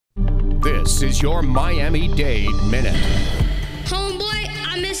This is your Miami-Dade Minute. Homeboy,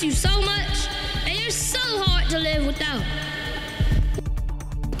 I miss you so much, and you're so hard to live without.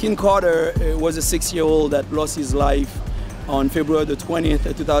 King Carter was a 6-year-old that lost his life on February the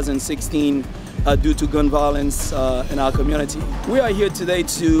 20th, 2016 due to gun violence in our community. We are here today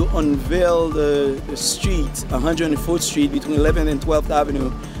to unveil the street, 104th Street between 11th and 12th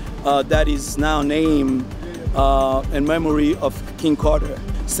Avenue that is now named in memory of King Carter.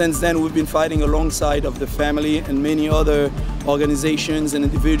 Since then, we've been fighting alongside of the family and many other organizations and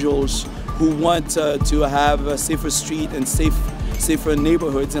individuals who want to have a safer street and safer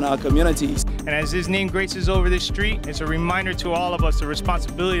neighborhoods in our communities. And as his name graces over this street, it's a reminder to all of us the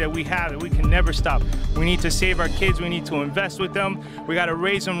responsibility that we have, that we can never stop. We need to save our kids, we need to invest with them, we got to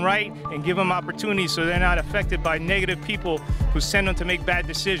raise them right and give them opportunities so they're not affected by negative people who send them to make bad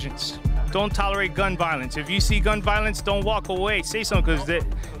decisions. Don't tolerate gun violence. If you see gun violence, don't walk away. Say something, because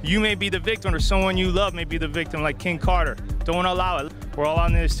you may be the victim or someone you love may be the victim, like King Carter. Don't allow it. We're all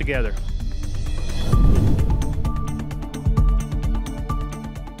on this together.